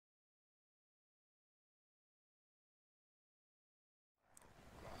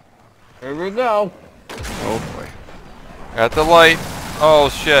Here we go. Oh boy. At the light. Oh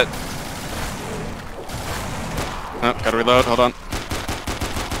shit. Oh, gotta reload. Hold on.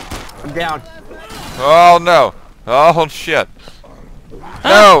 I'm down. Oh no. Oh shit.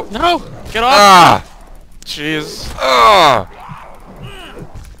 Ah, No. no. Get off. Ah. Jeez. Ah.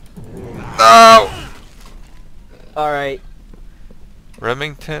 No. Alright.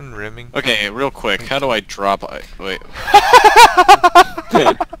 Remington. Okay, real quick. How do I drop? Wait.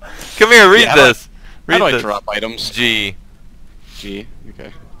 Come here. Read Yeah, this. How do Read I this. drop items? G. G.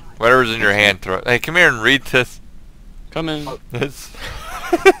 Okay. Whatever's in your hand, throw it. Hey, come here and read this. Come in. This.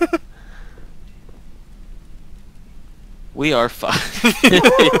 We are fine.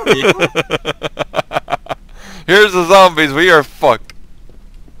 Here's the zombies. We are fucked.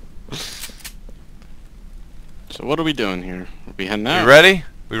 So what are we doing here? Are we heading out? You ready?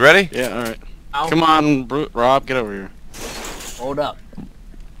 We ready? Yeah. All right. Ow. Come on, Rob. Get over here. Hold up.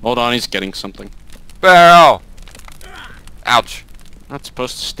 Hold on. He's getting something. Barrel. Ouch. Not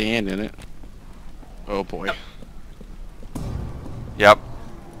supposed to stand in it. Oh boy. Yep.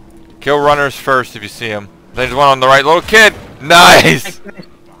 Kill runners first if you see them. There's one on the right. Little kid. Nice.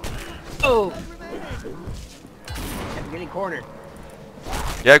 Oh. I'm getting cornered.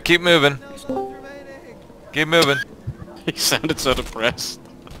 Yep. Keep moving. Keep moving. He sounded so depressed.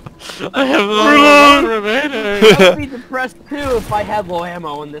 I have no remaining. I would be depressed too if I had low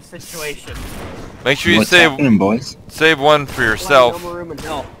ammo in this situation. Make sure you What's save happening, boys? one for yourself. No room in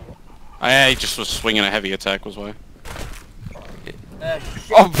hell. I just was swinging a heavy attack, was why. Shit.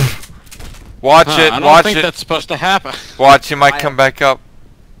 Oh, pff. Watch it. I don't Watch think it. that's supposed to happen. Watch. He might come back up.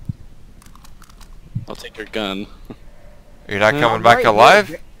 I'll take your gun. You're not No, coming back Right, alive?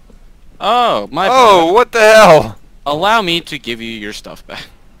 yeah. Oh, my Oh, bad. what the hell? Allow me to give you your stuff back.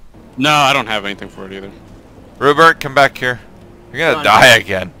 No, I don't have anything for it either. Rupert, come back here. You're gonna Come on. die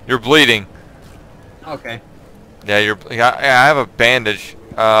again. You're bleeding. Okay. Yeah, yeah, I have a bandage.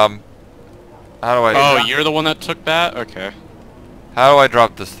 How do I? Oh, you're the one that took that? Okay. How do I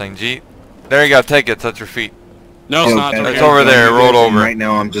drop this thing, G? There you go. Take it. It's at your feet. No, it's not. Okay. It's over there, And rolled over. Right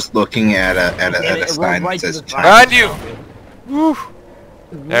now, I'm just looking at a Damn it, it sign rolled right that to says the China. Behind you. Woo.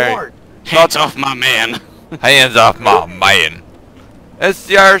 There. Lord. Hands off my man. Hands off my man. It's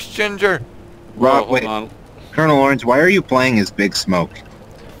the Irish ginger. Rob, Hold wait, on. Colonel Orange, why are you playing as Big Smoke?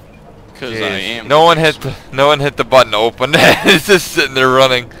 Because I Jeez. am. No one hit the button to open. It's just sitting there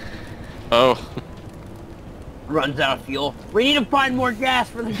running. Oh. Runs out of fuel. We need to find more gas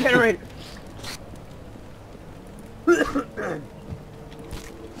for the generator.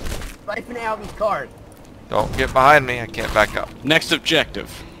 Siphon out these cars. Don't get behind me. I can't back up. Next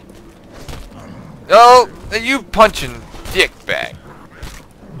objective. Oh, you punching dick bag.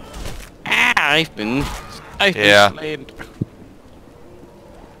 Ah, I've been Yeah. slayed.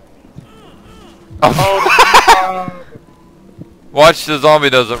 Oh. Watch the zombie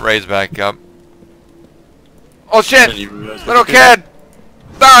doesn't raise back up. Oh shit! Then you realize Little that-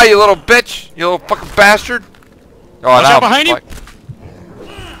 kid! Die, you little bitch! You little fucking bastard! Oh, Watch now out behind you! fuck.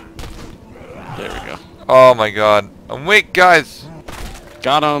 There we go. Oh my god. I'm weak, guys.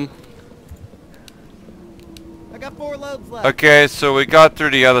 Got him. I got 4 loads left. Okay, so we got through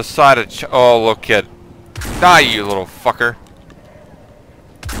the other side of oh, little kid. Die, you little fucker.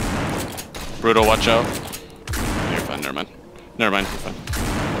 Brutal, watch out. You're fine, never mind. Never mind, you're fine.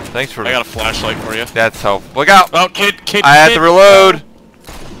 Thanks for I got a flashlight for you. That's helpful. Look out! Oh, kid! I had to reload!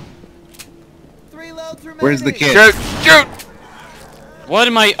 3 loads remaining. Where's the kid? Shoot! Shoot! What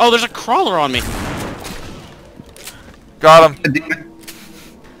am I? Oh, there's a crawler on me. Got him.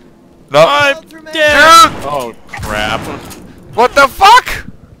 No. I'm Loads remaining. Shoot! Oh, crap. What the fuck?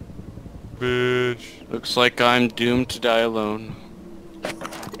 Bitch. Looks like I'm doomed to die alone. Oh,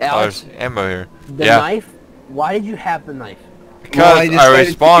 Alex, there's ammo here. the Yeah. knife? Why did you have the knife? Because I decided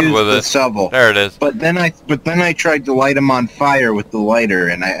to respawned use with the it. shovel. There it is. But then I tried to light him on fire with the lighter,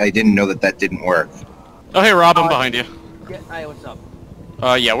 and I didn't know that didn't work. Oh, hey, Rob, I'm behind you. Hey, what's up?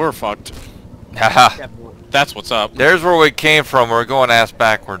 Yeah, we're fucked. Haha. Definitely. That's what's up. There's where we came from. We're going ass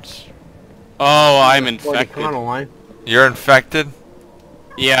backwards. Oh, I'm Or the infected. Colonel line. You're infected?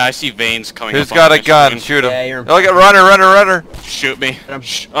 Yeah, I see veins coming Who's up got on a my gun? screen. Shoot him. Yeah, you're Look at runner. Shoot me.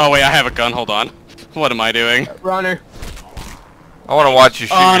 Oh, wait, I have a gun. Hold on. What am I doing? Runner. I want to watch you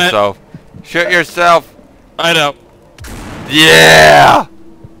shoot On it. yourself. Shoot yourself. I know. Yeah!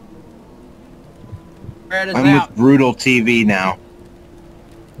 Red is I'm out. with Brutal TV now.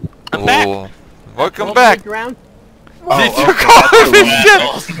 I'm back. Ooh. Welcome Hold back. the ground. Did you okay, call that's him the a one shit?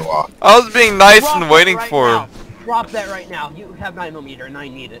 that's gonna go off. I was being nice Drop and that waiting right for now. him. Drop that right now. You have 9mm and I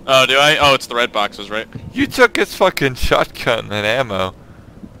need it. Oh, do I? Oh, it's the red boxes, right? You took his fucking shotgun and ammo.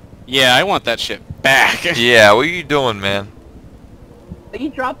 Yeah, I want that shit back. Yeah, what are you doing, man? You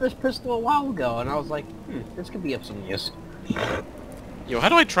dropped this pistol a while ago, and I was like, this could be of some use. Yo, how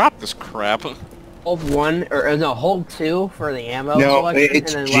do I drop this crap? Hold 1, or no, hold 2 for the ammo No, selection,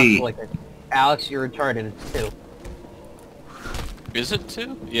 it's and then G. left click it. Alex, you're retarded. It's 2. Is it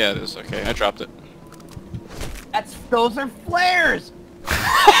 2? Yeah, it is. Okay, I dropped it. Those are flares.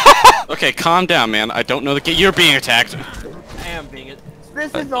 Okay, calm down, man. I don't know the You're being attacked. I am being it.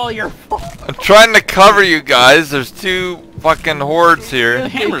 This is all your fault. I'm trying to cover you guys. There's 2 fucking hordes The here.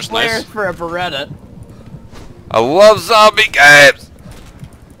 hammer's Flares nice. for a Beretta. I love zombie games!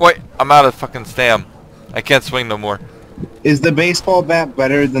 Wait, I'm out of fucking stam. I can't swing no more. Is the baseball bat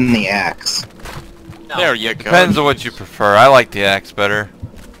better than the axe? No. There you go. Depends on what you prefer. I like the axe better.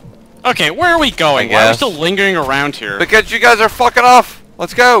 Okay, where are we going? I Why are we guess. still lingering around here? Because you guys are fucking off!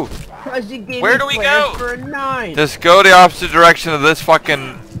 Let's go! Because you gave Where me do we flares go? for a 9. Just go the opposite direction of this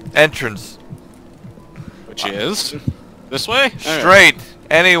fucking entrance. Which is? This way? Alright. Straight.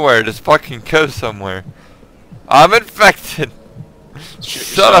 Anywhere. Just fucking go somewhere. I'm infected. Shoot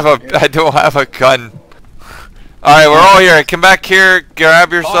Son yourself. of a... I don't have a gun. Alright, we're all here. Come back here.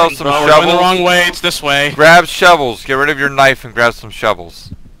 Grab yourself some No, we're going the shovels. wrong way. It's this way. Grab shovels. Get rid of your knife and grab some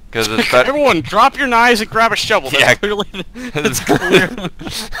shovels. Because it's better. Everyone, drop your knives and grab a shovel. That's Yeah. clearly... That's clear.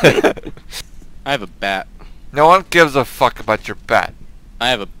 I have a bat. No one gives a fuck about your bat. I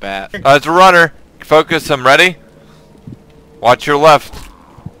have a bat. It's a runner. Focus. I'm ready. Watch your left.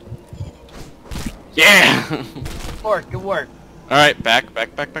 Yeah! Good work, good work, Alright, back.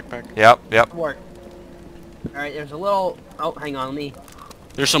 Yep, yep. good work. Alright, there's a little... Oh, hang on, let me...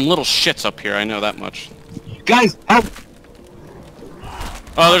 There's some little shits up here, I know that much. Guys, help!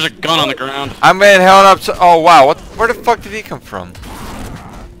 Oh, there's a gun on the ground. I'm being held up to... Oh, wow. What? Where the fuck did he come from?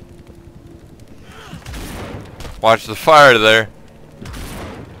 Watch the fire there.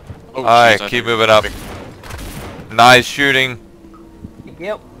 Oh, Alright, jeez, I keep think- moving up. Nice shooting.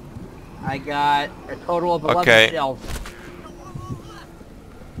 Yep. I got a total of 11 Okay. shells.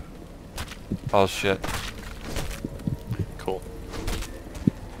 Oh, shit. Cool.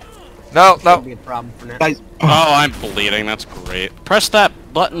 No, That'd no. be a problem for now. Guys, Oh, I'm bleeding. That's great. Press that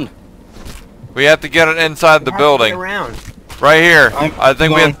button. We have to get it inside the Have to get building. around. Right here. I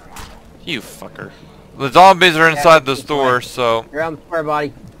think we going. have... You fucker. The zombies are inside the store, so... You're on the square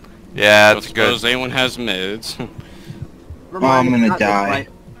body. Yeah, Don't that's good. suppose anyone has mids. Never I'm mind, gonna not this die. way.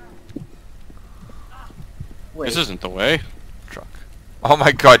 Wait, This isn't the way. Truck. Oh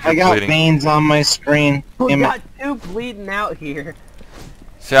my god, I you're got bleeding. veins on my screen. we Damn it. got 2 bleeding out here.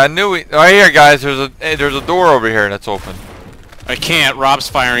 See, I knew we... Right here, guys. There's a door over here that's open. I can't. Rob's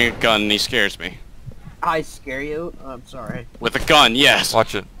firing a gun and he scares me. I scare you? I'm sorry. With a gun, yes.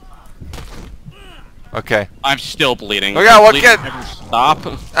 Watch it. Okay. I'm still bleeding. Look out, look Bleeding at- never Stop.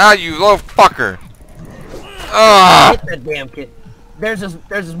 Ah, you little fucker. Ah! Hit that damn kid. There's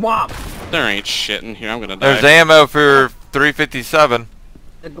his mom. There ain't shit in here. I'm gonna die. There's ammo for 357.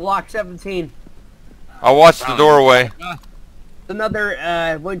 The Glock 17. I'll watch the doorway.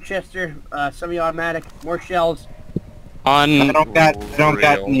 Another Winchester semi-automatic. More shells. I don't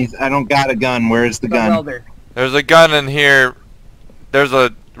got these. I don't got a gun. Where's the The gun? welder. There's a gun in here. There's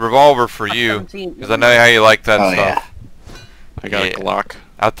a revolver for you. 17. Because I know how you like that Oh, stuff. I got Yeah. a Glock.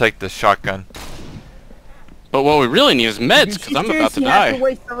 I'll take the shotgun. But what we really need is meds, You because I'm about to seriously have die. to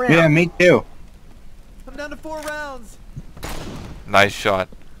waste a round. Yeah, me too. I'm down to 4 rounds. Nice shot.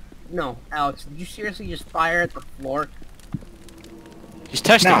 No, Alex, did you seriously just fire at the floor? He's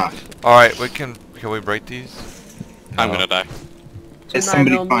testing. Nah. Alright, can we break these? I'm No. gonna die. Is 9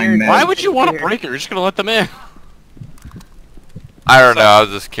 somebody millimeter find meds? Why would you want to here. break it? You're just gonna let them in. I don't know, I was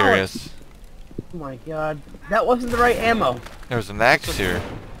just curious. Oh my god. That wasn't the right ammo. There's an axe here.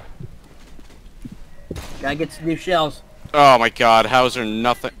 Gotta get some new shells. Oh my god, how is there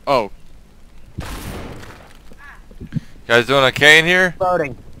nothing? Oh, You guys doing okay in here?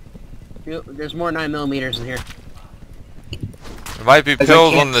 Loading. There's more 9mm in here. There might be 'Cause I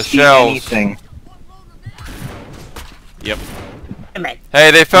pills can't on the see shelves. anything. yep. Damn it.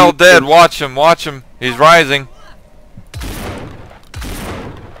 Hey, they fell dead. Watch him, watch him. He's rising.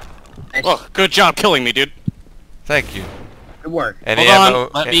 Nice. Oh, good job killing me, dude. Thank you. Good work. Any Hold ammo?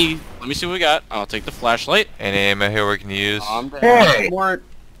 on, let me see what we got. I'll take the flashlight. Any ammo here we can use? Hey! More.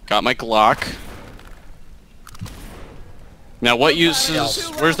 Got my Glock. Now what uses?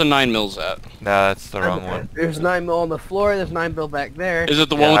 Where's the 9 mils at? No, that's the wrong one. There's 9mm on the floor. There's 9mm back there. Is it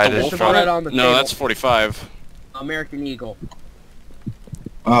the Yeah, one I with the just wolf on tried it? it on the No, table. that's 45. American Eagle.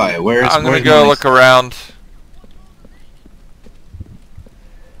 Alright, where's I'm gonna where's go my- look around.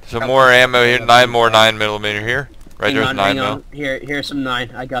 Some more ammo here. 9 more 9mm here. Right there's 9 mil. Here's some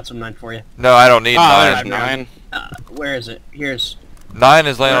 9. I got some 9 for you. No, I don't need 9. There's 9. Where is it? Here's. 9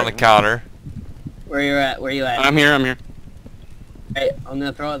 is laying on the counter. Where you at? Where you at? I'm here. Hey, I'm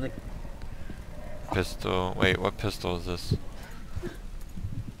gonna throw the pistol. Wait, what pistol is this?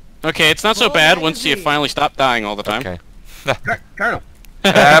 Okay, it's not so bad once you finally stop dying all the time. Okay. Colonel. I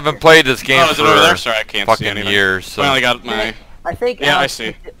haven't played this game is it over for there? Sorry, I can't see fucking anything. years. So. Finally got my. I think. Yeah, Alex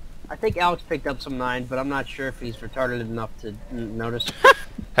I see. I think Alex picked up some 9, but I'm not sure if he's retarded enough to notice.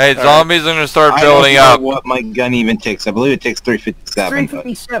 Hey, zombies are gonna start I building don't know up. what my gun even takes. I believe it takes 357.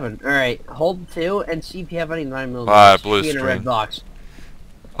 357. All right, hold 2 and see if you have any 9mm. Alright, blue in a red screen. box.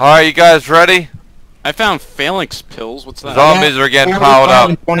 Alright, you guys ready? I found phalanx pills. What's that? Zombies are getting piled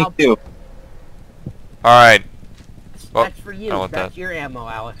up. 22. Alright. Well, That's for I you. want That's that. your ammo,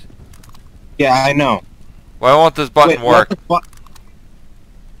 Alex. Yeah, I know. Why won't this button Wait, work? what the fuck?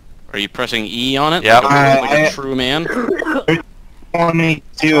 Are you pressing E on it? Yep. Like a true man?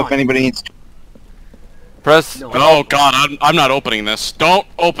 22 if anybody needs to. Press. No. Oh god, I'm not opening this. Don't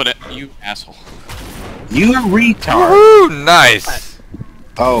open it, you asshole. You retard. Woohoo! Nice.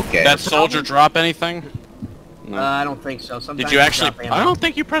 Okay. That soldier drop anything? No. I don't think so. Sometimes Did you actually? drop ammo. I don't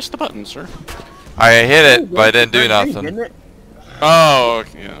think you pressed the button, sir. I hit it, but I didn't do Red green, nothing. didn't it? Oh,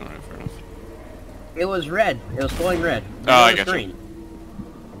 okay, yeah, alright, fair enough. It was red. It was glowing red. Oh, I It was got you. green.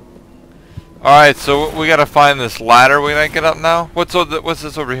 Alright, so we gotta find this ladder we gotta get up now. What's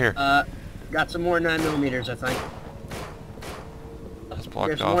this over here? Got some more 9mm, I think. It's blocked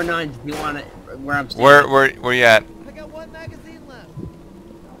There's more off. 9s if you want it. Where I'm standing. Where you at? I got 1 magazine left.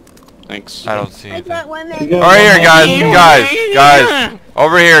 Thanks. I don't see I anything. got one You there. got Alright, here, one guys,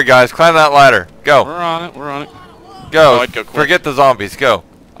 over here, guys. Climb that ladder. We're Go, on it, we're on it. go. Oh, I'd go quick. Forget the zombies. Go.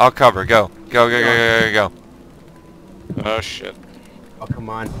 I'll cover. Go. Go. Oh shit. Oh, come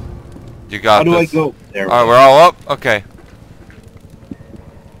on. You got How do I this. go there? Alright, we're all up? Okay.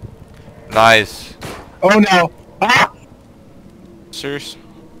 Nice. Oh no! Ah! Serious?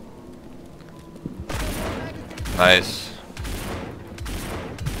 Nice.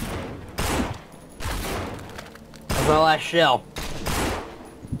 That's my last shell.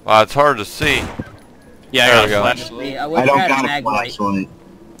 Wow, it's hard to see. Yeah, There I we got go. a flashlight. I wish I don't had got a mag light. flashlight.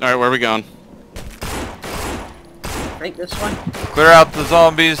 Alright, where are we going? I think this one. Clear out the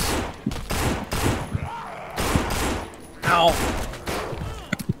zombies. Ow.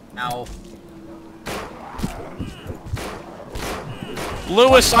 Ow.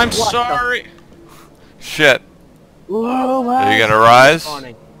 Lewis, I'm What the- sorry! Shit. Whoa, Are you gonna rise?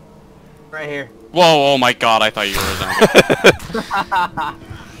 Spawning. Right here. Whoa, oh my god, I thought you were a zombie.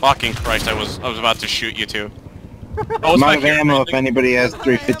 Fucking Christ, I was about to shoot you too. Oh, I'm out of ammo. If anybody has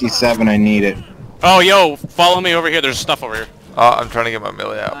 357, I need it. Oh, yo, follow me over here. There's stuff over here. I'm trying to get my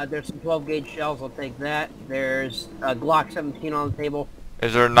melee out. There's some 12 gauge shells. I'll take that. There's a Glock 17 on the table.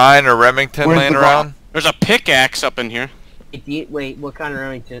 Is there 9 or Remington Where's laying the around? There's a pickaxe up in here. Wait, what kind of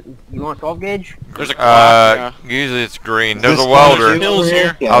Remington? You want 12 gauge? There's a clock. Usually it's green. Is There's this a welder. 22 Pills over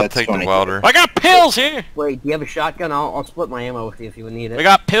here. Yeah, I'll that's take the 22. welder. I got pills here. Wait, do you have a shotgun? I'll split my ammo with you if you would need it. We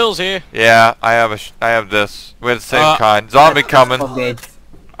got pills here. Yeah, I have this. We have the same Uh, kind. Zombie coming. 12 gauge.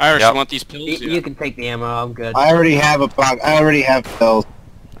 Irish, Yep. you want these pills? You can take the ammo. I'm good. I already have a box. I already have pills.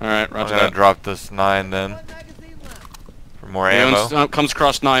 Alright, I'm roger gonna that. drop this 9 then 1 magazine left. for more If ammo. anyone comes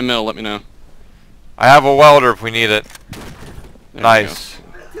across 9mm, let me know. I have a welder if we need it. There Nice.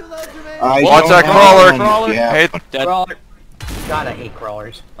 2 loads remaining. I Watch don't that have crawler. one if Crawler. you have Hey, one. Dead. Crawler. God, I hate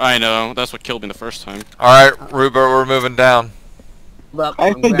crawlers. I know, that's what killed me the first time. alright, Rupert, we're moving down. Look, I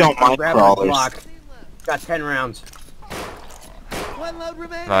actually don't mind grabbing a crawlers. Glock. Magazine left. Got 10 rounds. 1 load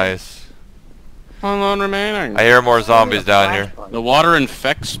remaining. Nice. One lone remaining. I hear more zombies down here. The water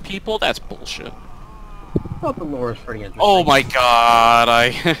infects people? That's bullshit. I thought the lore was pretty interesting. Oh my god,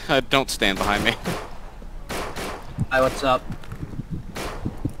 I don't stand behind me. Hi, what's up?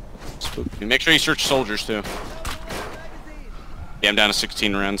 Spooky. Make sure you search soldiers too. Yeah, I'm down to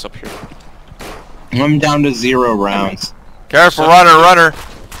 16 rounds up here. I'm down to 0 rounds. Careful, runner.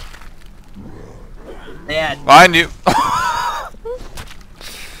 They had Behind you.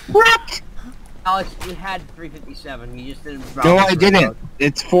 What? Alex. You had 357. You just didn't. No, I didn't.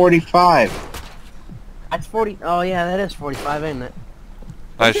 It's 45. That's 40. Oh yeah, that is 45, ain't it?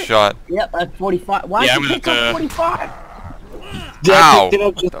 Nice shot. Yep, that's 45. Why Yeah, did you I'm pick gonna up 45? Ow. I picked it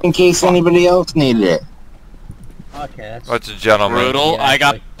up just in case anybody else needed it. Okay, that's. What's a gentleman? Brutal. Yeah, I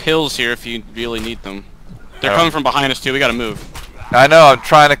got actually. pills here if you really need them. They're Oh. coming from behind us too, we gotta move. I know, I'm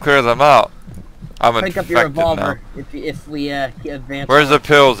trying to clear them out. I'm Pick up your infected now. revolver if we advance. Where's the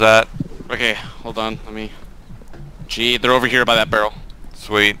pills at? Okay, hold on, let me... Gee, they're over here by that barrel.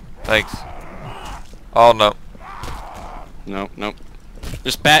 Sweet. Thanks. Oh no. Nope, nope.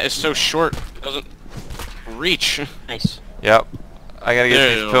 This bat is so short, it doesn't reach. Nice. Yep. I gotta get There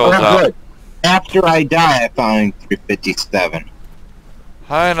these you go. pills Oh, out. good. After I die, I found 357.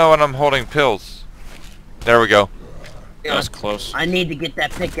 I know when I'm holding pills. There we go. That was close. I need to get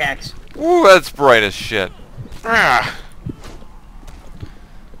that pickaxe. Ooh, that's bright as shit. Ah.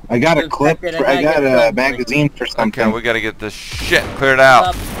 I got a You clip. expected I I got got a something. magazine for something. Okay, we gotta get this shit cleared out.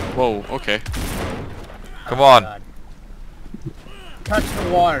 Up. Whoa, okay. Come on. God. Touch the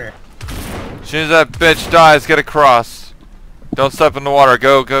water. As soon as that bitch dies, get across. Don't step in the water.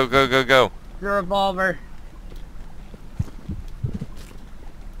 Go, go, go, go, go. The revolver.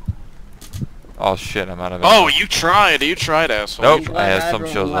 Oh shit, I'm out of it. Oh, you tried, asshole. Nope. You I tried. had some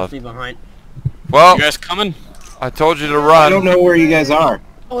Everyone shows left left. me behind. Well, You guys coming? I told you to I don't run. know where you guys are.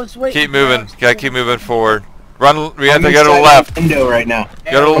 Oh, it's waiting. Keep moving. Gotta keep moving forward. Run. We have I'm to go to the inside left. the window right now.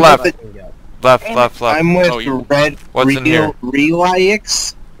 Go to the left. Left, left, left. I'm with Oh, you- Red What's in here?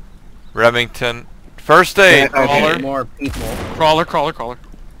 Relix. Remington. First aid. Yeah, okay. Crawler. More people. Crawler.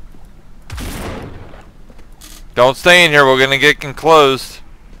 Don't stay in here. We're gonna get enclosed.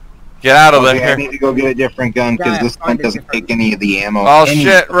 Get out of Okay, I there. need to go get a different gun because Yeah, this gun find a doesn't different- take any of the ammo. Oh, any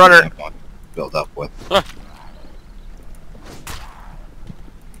shit, of the runner. ammo I Build up with.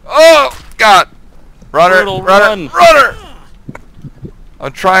 Oh God! Runner, Turtle, runner, runner!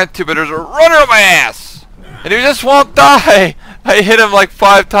 I'm trying to, but there's a runner on my ass, and he just won't die. I hit him like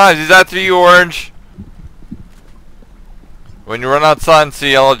 5 times. He's after you, Orange. When you run outside and see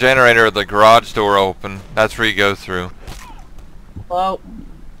a yellow generator with the garage door open, that's where you go through. Well,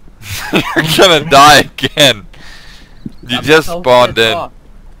 You're gonna die again. You I'm just so spawned pissed in. off.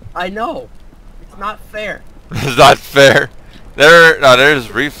 I know. It's not fair. It's not fair.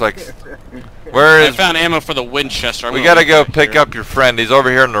 There's reflex. Where I is? found ammo for the Winchester. I'm We gonna gotta leave go it pick here. up your friend. He's over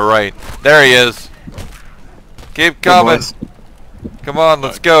here on the right. There he is. Keep coming. boys. Come on,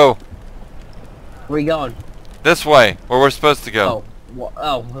 let's go. Where we going? This way, where we're supposed to go.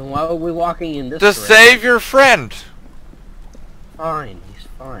 Well, why are we walking in this Just direction? save your friend. Fine, he's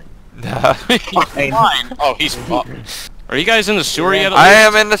fine. Fine. Oh, he's. Are you guys in the sewer yet? at I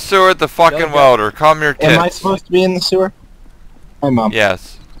least? am in the sewer with the fucking Go, go. welder. Calm your Am I tits. supposed to be in the sewer? Hi, Mom.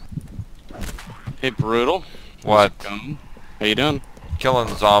 Yes. Hey, Brutal. What? How's it going? How you doing? Killing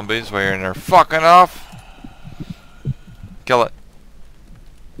zombies while you're in there fucking off. Kill it.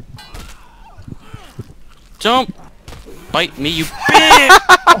 Don't bite me, you bitch!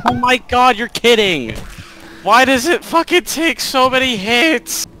 Oh my god, you're kidding! Why does it fucking take so many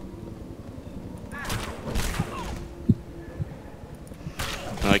hits?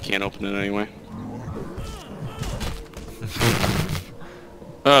 No, I can't open it anyway.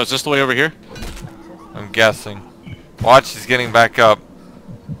 Oh, is this the way over here? I'm guessing. Watch, he's getting back up.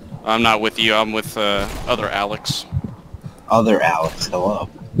 I'm not with you, I'm with other Alex. Other Alex, hello.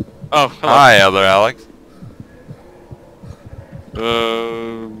 Oh, hello. Hi, other Alex.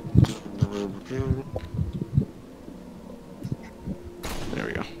 There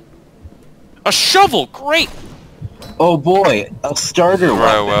we go. A shovel! Great! Oh boy, a starter Where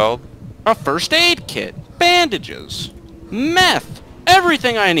I weapon. weld. A first aid kit, bandages, meth,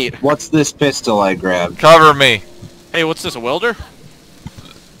 everything I need. What's this pistol I grabbed? Cover me. Hey, what's this, a welder?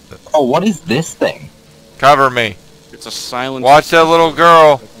 Oh, what is this thing? Cover me. It's a silent... Watch that little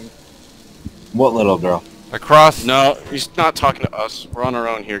girl. What little girl? Across. No, he's not talking to us. We're on our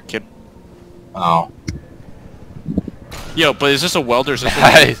own here, kid. Oh. Yo, but is this a welder? Is this a...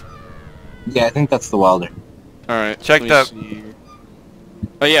 Nice. Yeah, I think that's the welder. Alright, Check let me see.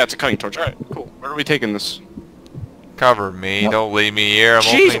 Oh yeah, it's a cutting torch. Alright, cool. Where are we taking this? Cover me. Yep. Don't leave me here. I'm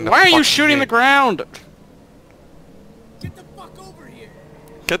Jeez, opening the why are you fucking shooting the gate. ground? Get the fuck over here!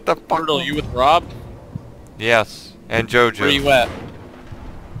 Get the fuck. Turtle, you with Rob? Yes, and JoJo. Where are you at?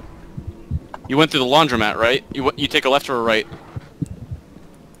 You went through the laundromat, right? You take a left or a right?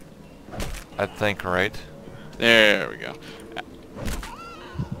 I think right. There we go.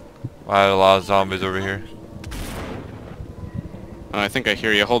 Wow, a lot of zombies over here. Oh, I think I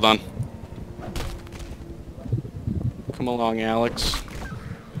hear you. Hold on. Come along, Alex.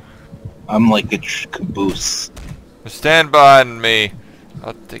 I'm like a caboose. Stand behind me.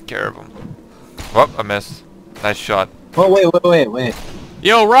 I'll take care of them. Whoop, I missed. Nice shot. Oh, wait.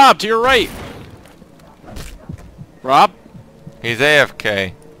 Yo, Rob, to your right. Rob? He's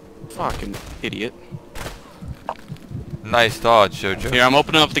AFK. Fucking idiot. Nice dodge, JoJo. Here, I'm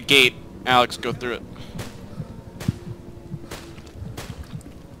opening up the gate. Alex, go through it.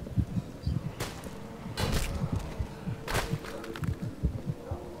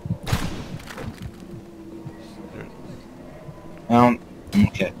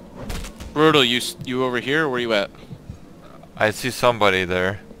 Okay. Brutal, you over here, or where you at? I see somebody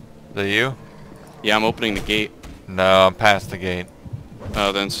there. Is that you? Yeah, I'm opening the gate. No, I'm past the gate.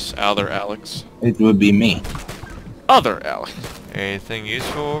 Oh, then it's other Alex. It would be me. Other Alex. Anything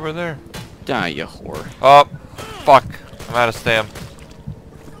useful over there? Die, you whore. Oh, fuck. I'm out of stam.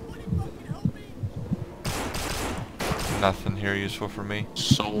 Nothing here useful for me.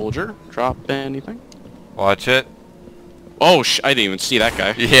 Soldier, drop anything? Watch it. Oh, I didn't even see that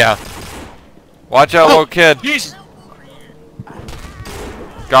guy. Yeah. Watch out, little kid. Jesus.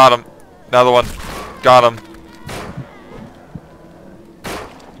 Got him. Another one. Got him.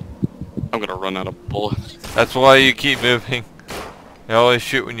 I'm gonna run out of bullets. That's why you keep moving. You always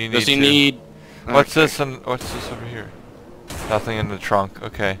shoot when you need to. Does he need... What's Okay. this and what's this over here? Nothing in the trunk.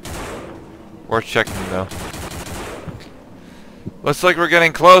 Okay. Worth checking though. Looks like we're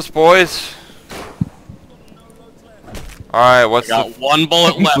getting close, boys. Alright, what's Got the... one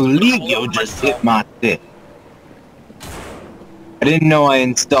bullet left. Ligio just hit my dick. I didn't know I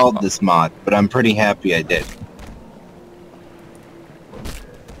installed this mod, but I'm pretty happy I did.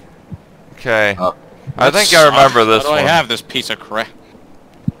 Okay. Oh. I think I remember this How do one. I have this piece of crap?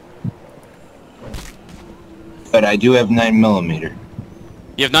 But I do have 9mm.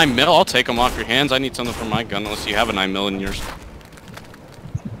 You have 9mm? I'll take them off your hands. I need something for my gun, unless you have a 9mm in yours.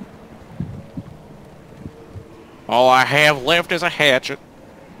 All I have left is a hatchet.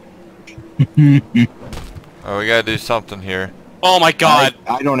 Oh, we gotta do something here. Oh my god!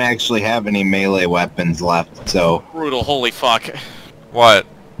 I don't actually have any melee weapons left, so... Brutal, holy fuck. What?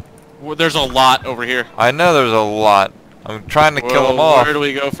 Well, there's a lot over here. I know there's a lot. I'm trying to kill them Well, off. where do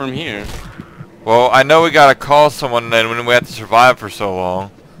we go from here? Well, I know we gotta call someone and when we have to survive for so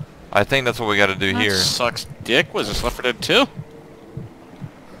long. I think that's what we gotta do That here. sucks dick. Was this Left 4 Dead 2?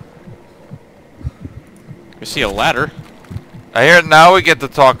 I see a ladder. I hear now we get to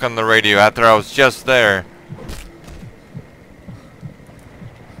talk on the radio after I was just there.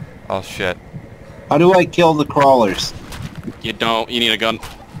 Oh shit. How do I kill the crawlers? You don't. You need a gun.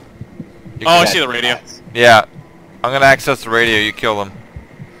 You Oh, I can- see the radio. Yeah. I'm gonna access the radio, you kill them.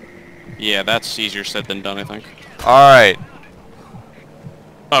 Yeah, that's easier said than done, I think. Alright.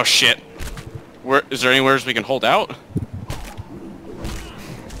 Oh shit. Where is there anywhere we can hold out?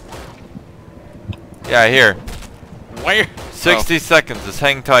 Yeah, here. Where? 60 seconds, just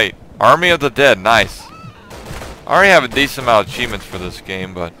hang tight. Army of the Dead, nice. I already have a decent amount of achievements for this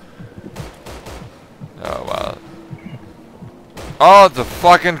game, but... Oh, wow. Oh, it's a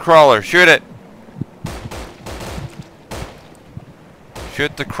fucking crawler. Shoot it.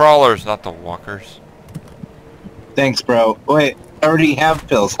 Shoot the crawlers, not the walkers. Thanks, bro. Wait, I already have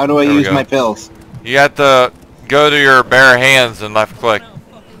pills. How do I There we use go. my pills? You have to go to your bare hands and left click.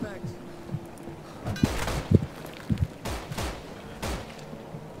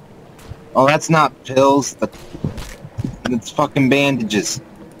 Oh, that's not pills. That's fucking bandages.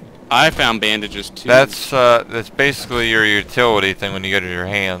 I found bandages too. That's basically your utility thing when you go to your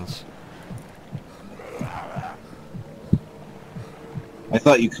hands. I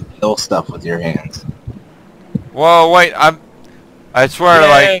thought you could kill stuff with your hands. Whoa, wait, I swear, Yay.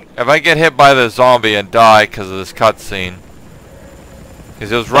 like, if I get hit by the zombie and die because of this cutscene.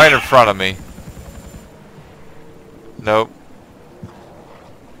 Because it was right in front of me. Nope.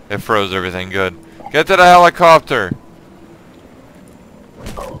 It froze everything, good. Get to the helicopter!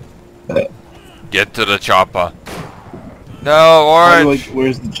 Get to the chopper. No, How do Orange!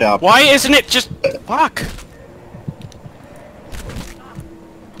 where's the chopper? Why isn't it just fuck?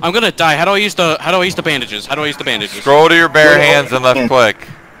 I'm gonna die. How do I use the bandages? How do I use the bandages? Scroll to your bare hands and left click.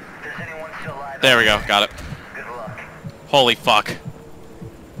 There we go. Got it. Holy fuck.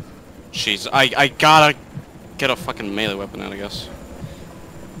 Jeez, I gotta get a fucking melee weapon out, I guess.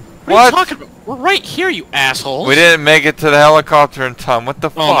 What? Are you What? talking about? We're right here, you assholes. We didn't make it to the helicopter in time. What the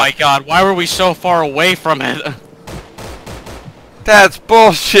fuck? Oh my god, why were we so far away from it? That's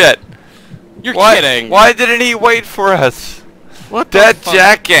bullshit! You're Why, kidding. why didn't he wait for us? What the That fuck,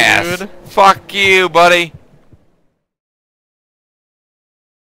 jackass! dude? Fuck you, buddy!